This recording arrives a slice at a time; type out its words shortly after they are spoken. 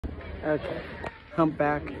Okay.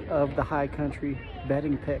 Humpback of the high country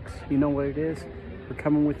betting picks. You know what it is? We're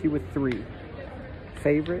coming with you with 3.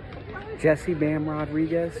 Favorite, Jesse Bam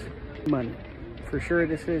Rodriguez, money. For sure a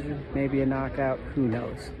decision, maybe a knockout, who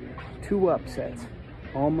knows. 2 upsets.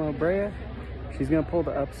 Alma Brea, she's gonna pull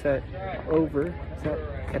the upset over. Is that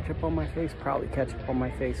ketchup on my face? Probably ketchup on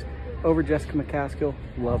my face. Over Jessica McCaskill,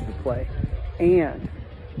 love the play. And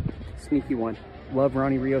sneaky one, love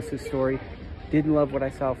Ronny Rios' story. Didn't love what I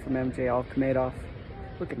saw from MJ Alkhmedov.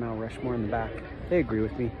 Look at Mount Rushmore in the back. They agree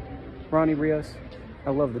with me. Ronny Rios,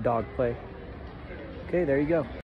 I love the dog play. Okay, there you go.